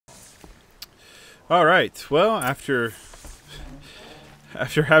All right. Well, after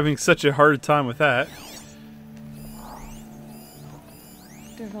having such a hard time with that.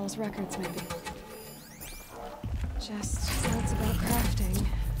 Derval's records, maybe. Just notes about crafting.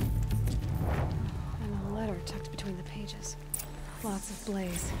 And a letter tucked between the pages. Lots of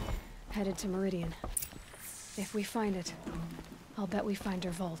blaze. Headed to Meridian. If we find it, I'll bet we find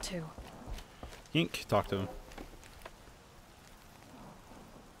Derval too. Yink, talk to him.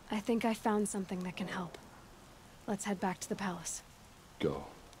 I think I found something that can help. Let's head back to the palace. Go.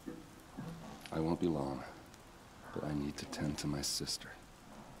 I won't be long, but I need to tend to my sister.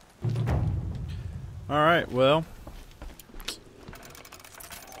 Alright, well.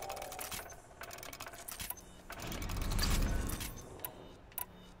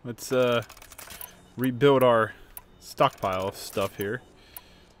 Let's rebuild our stockpile of stuff here.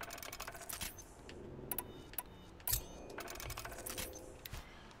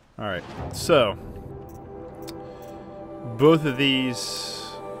 Alright, so both of these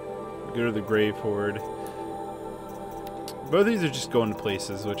go to the Grave-Hoard. Both of these are just going to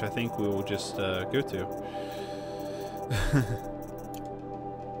places, which I think we will just go to.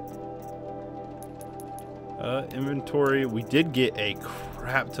 Inventory. We did get a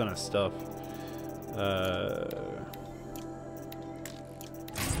crap ton of stuff.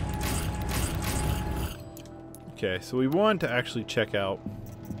 Okay, so we want to actually check out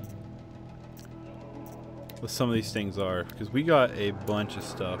what some of these things are, because we got a bunch of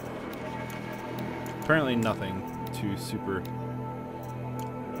stuff. Apparently nothing too super.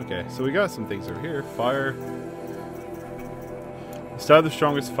 Okay, so we got some things over here. Fire. We still have the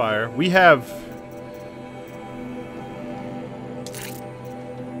strongest fire. We have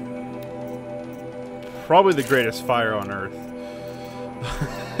probably the greatest fire on Earth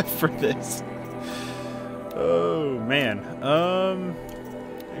for this. Oh man.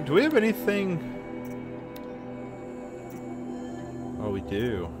 Do we have anything? Oh, we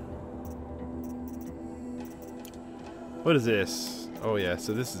do. What is this? Oh yeah,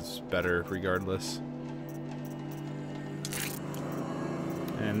 so this is better regardless.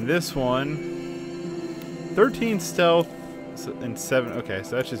 And this one, 13 stealth and 7. Okay,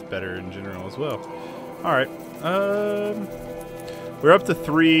 so that's just better in general as well. All right. We're up to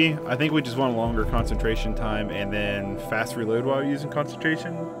 3. I think we just want a longer concentration time and then fast reload while using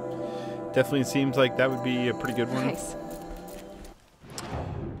concentration. Definitely seems like that would be a pretty good one. Nice.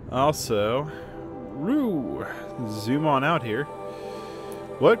 Also, zoom on out here.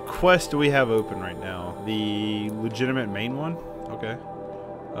 What quest do we have open right now? The legitimate main one? Okay.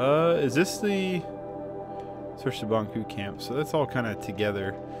 Is this the search the Banku camp? So that's all kind of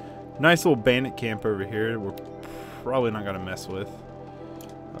together. Nice little bandit camp over here. We're probably not gonna mess with.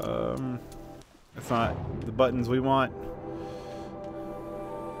 It's not the buttons we want.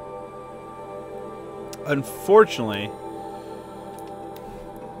 Unfortunately,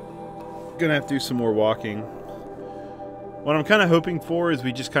 gonna have to do some more walking. What I'm kind of hoping for is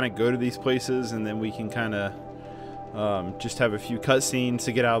we just kind of go to these places and then we can kind of just have a few cutscenes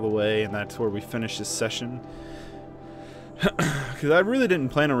to get out of the way, and that's where we finish this session. Because I really didn't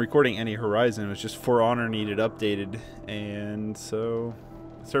plan on recording any Horizon. It was just For Honor needed updated, and so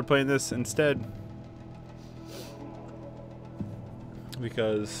I started playing this instead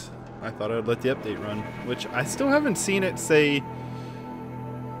because I thought I'd let the update run, which I still haven't seen it say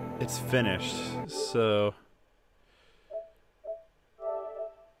it's finished, so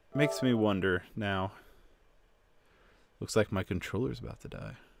makes me wonder now. Looks like my controller's about to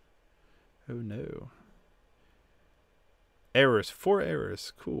die. Oh no. Errors, 4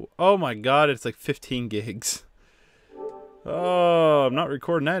 errors, cool. Oh my god, it's like 15 gigs. Oh, I'm not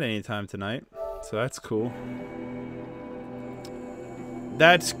recording that anytime tonight, so that's cool.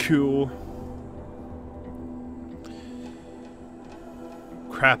 That's cool.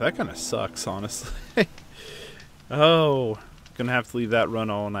 Crap, that kind of sucks, honestly. Oh, gonna have to leave that run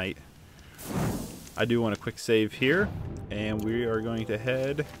all night. I do want a quick save here, and we are going to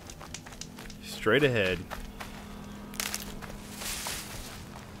head straight ahead.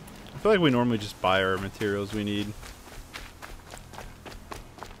 I feel like we normally just buy our materials we need.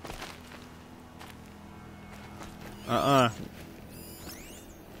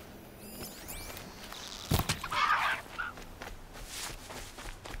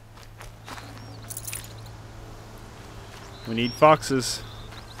 We need foxes.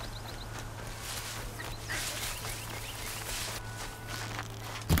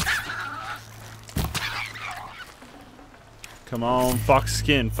 Come on, fox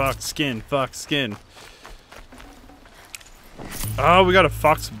skin, fox skin, fox skin. Oh, we got a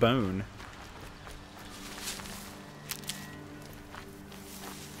fox bone.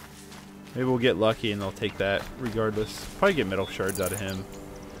 Maybe we'll get lucky and they'll take that regardless. Probably get metal shards out of him.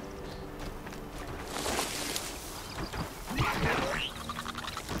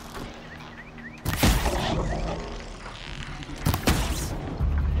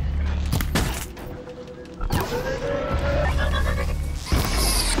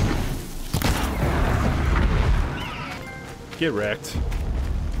 Get wrecked.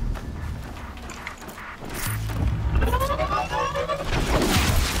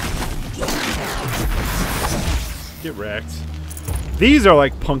 Get wrecked. These are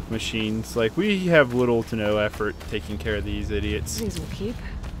like punk machines. Like, we have little to no effort taking care of these idiots. These will keep.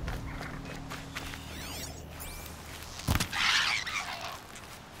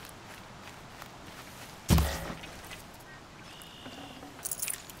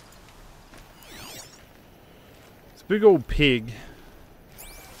 It's a big old pig.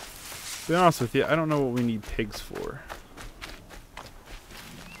 To be honest with you, I don't know what we need pigs for.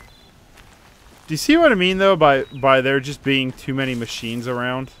 Do you see what I mean, though, by there just being too many machines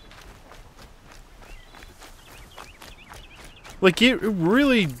around? Like, it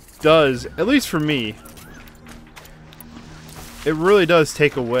really does, at least for me, it really does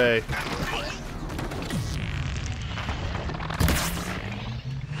take away.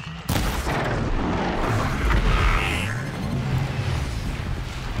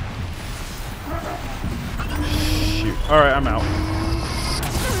 Shoot. Alright, I'm out.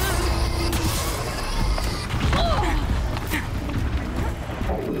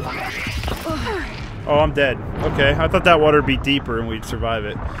 Oh, I'm dead. Okay, I thought that water would be deeper and we'd survive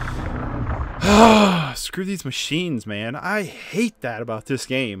it. Screw these machines, man. I hate that about this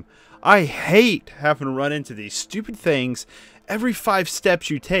game. I hate having to run into these stupid things every 5 steps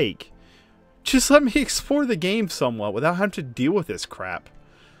you take. Just let me explore the game somewhat without having to deal with this crap.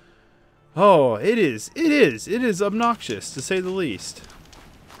 Oh, it is obnoxious, to say the least.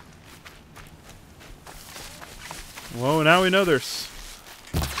 Well, now we know there's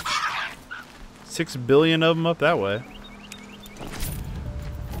 6 billion of them up that way.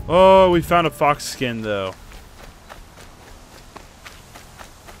 Oh, we found a fox skin, though.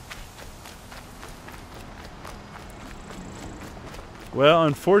 Well,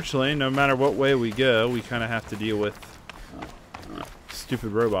 unfortunately, no matter what way we go, we kind of have to deal with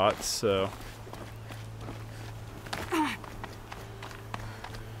stupid robots, so...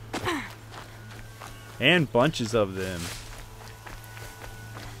 And bunches of them.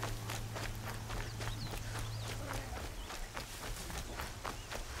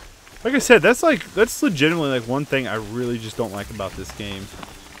 Like I said, that's legitimately like one thing I really just don't like about this game.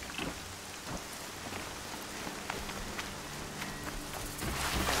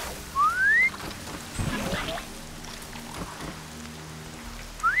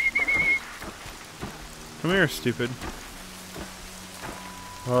 Come here, stupid.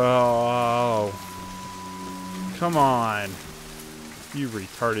 Oh, come on, you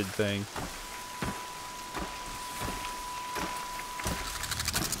retarded thing.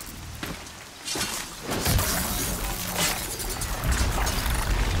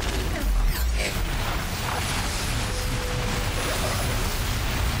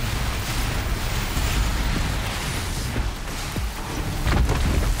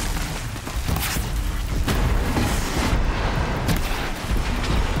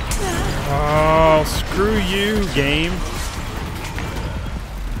 Oh, screw you, game.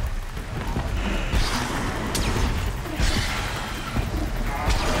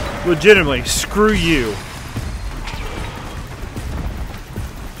 Legitimately, screw you.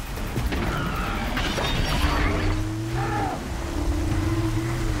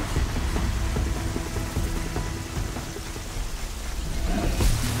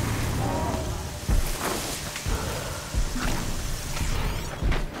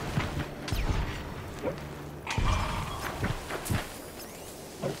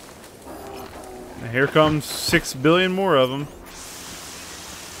 Here comes 6 billion more of them.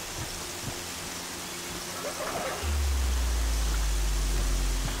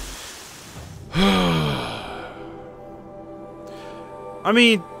 I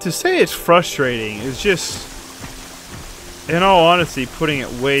mean, to say it's frustrating is just, in all honesty, putting it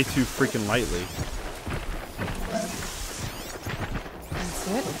way too freaking lightly. That's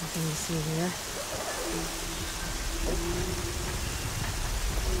it. Nothing to see here.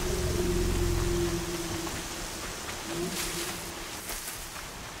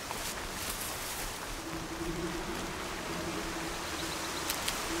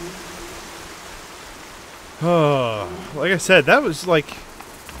 Like I said, that was like...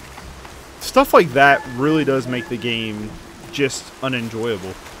 Stuff like that really does make the game just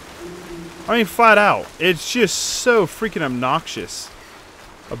unenjoyable. I mean, flat out. It's just so freaking obnoxious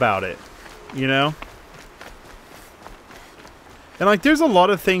about it. You know? And like, there's a lot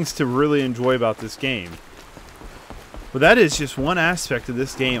of things to really enjoy about this game. But that is just one aspect of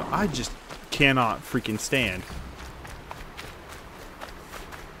this game I just cannot freaking stand.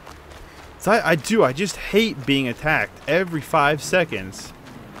 So I just hate being attacked every 5 seconds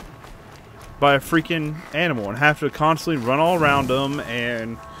by a freaking animal and have to constantly run all around them,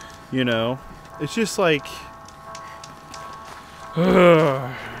 and, you know, it's just like...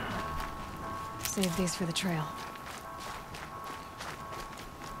 Save these for the trail.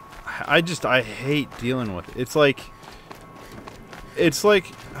 I hate dealing with it. It's like,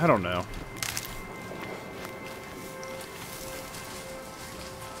 I don't know.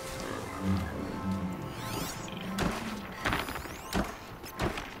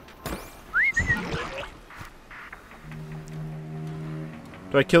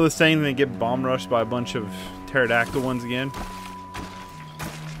 Do I kill this thing and then get bomb rushed by a bunch of pterodactyl ones again?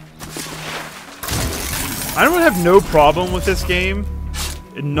 I would have no problem with this game,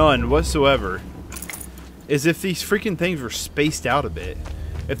 none whatsoever, is if these freaking things were spaced out a bit.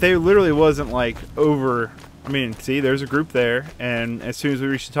 If they literally wasn't like over... I mean, see, there's a group there, and as soon as we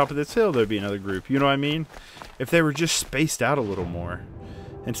reach the top of this hill, there'd be another group. You know what I mean? If they were just spaced out a little more,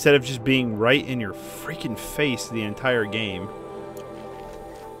 instead of just being right in your freaking face the entire game.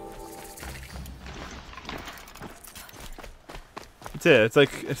 That's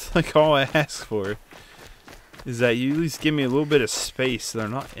it. It's like all I ask for is that you at least give me a little bit of space so they're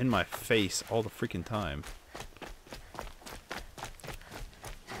not in my face all the freaking time.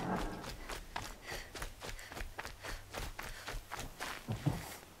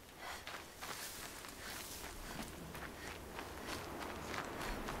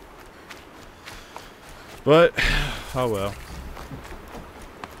 But, oh well.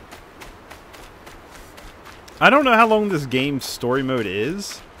 I don't know how long this game's story mode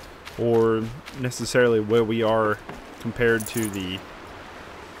is, or necessarily where we are compared to the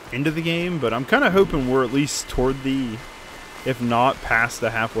end of the game, but I'm kind of hoping we're at least toward the, if not past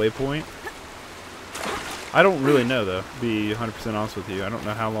the halfway point. I don't really know, though, to be 100% honest with you. I don't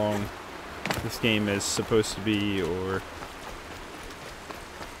know how long this game is supposed to be, or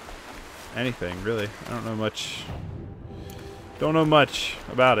anything, really. I don't know much. Don't know much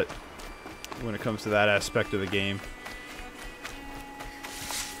about it when it comes to that aspect of the game.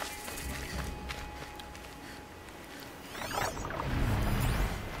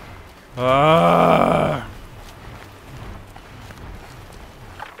 Ah!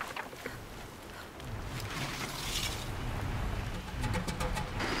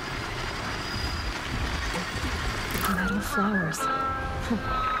 Metal flowers.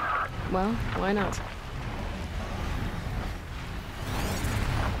 Well, why not?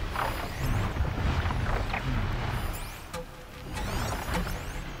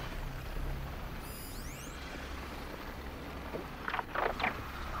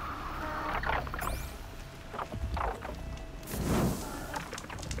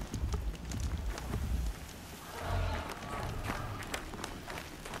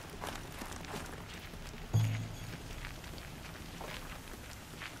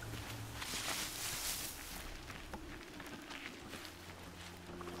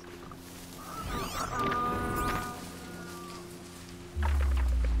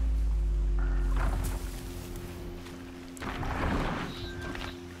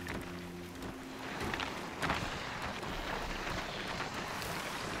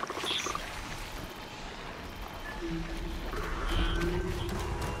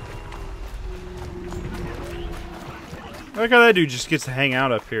 I like how that dude just gets to hang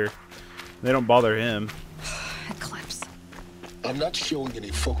out up here. They don't bother him. Eclipse. I'm not showing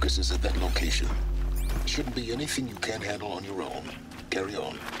any focuses at that location. Shouldn't be anything you can't handle on your own. Carry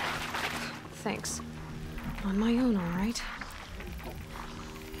on. Thanks. On my own, all right.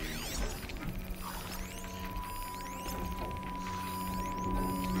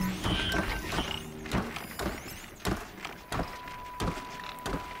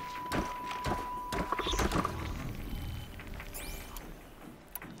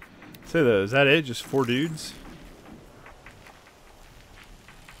 Say though, is that it? Just 4 dudes?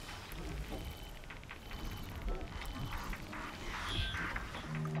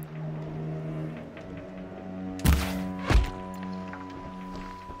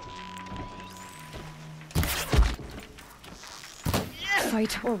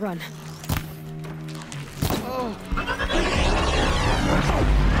 Fight or run.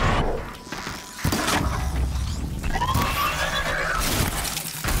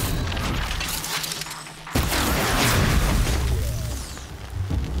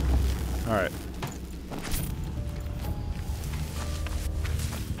 Alright.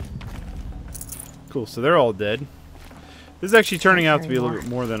 Cool, so they're all dead. This is actually turning out to be a little bit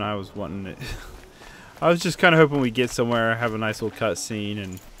more than I was wanting it. I was just kind of hoping we'd get somewhere, have a nice little cutscene,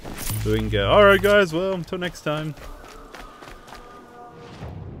 and so we can go, alright guys, well, until next time.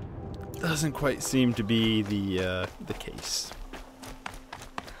 Doesn't quite seem to be the case.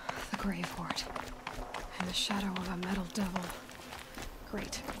 The Grave-Hoard. And the shadow of a metal devil.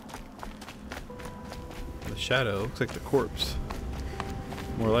 Great. The shadow looks like the corpse.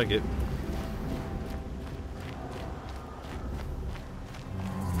 More like it.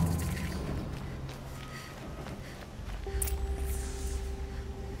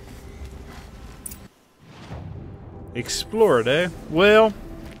 Explore it, eh? Well,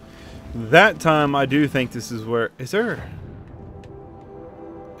 that time I do think this is where... Is there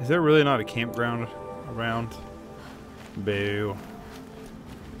really not a campground around? Boo.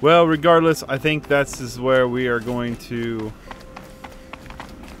 Well, regardless, I think this is where we are going to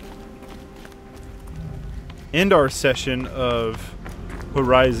end our session of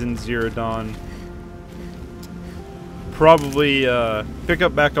Horizon Zero Dawn. Probably pick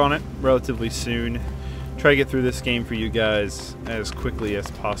up back on it relatively soon. Try to get through this game for you guys as quickly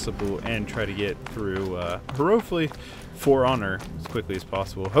as possible and try to get through, hopefully, For Honor as quickly as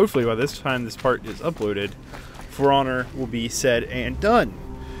possible. Hopefully by this time this part is uploaded, For Honor will be said and done.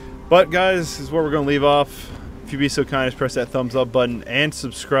 But guys, this is where we're going to leave off. If you'd be so kind as press that thumbs up button and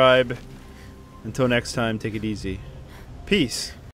subscribe. Until next time, take it easy. Peace.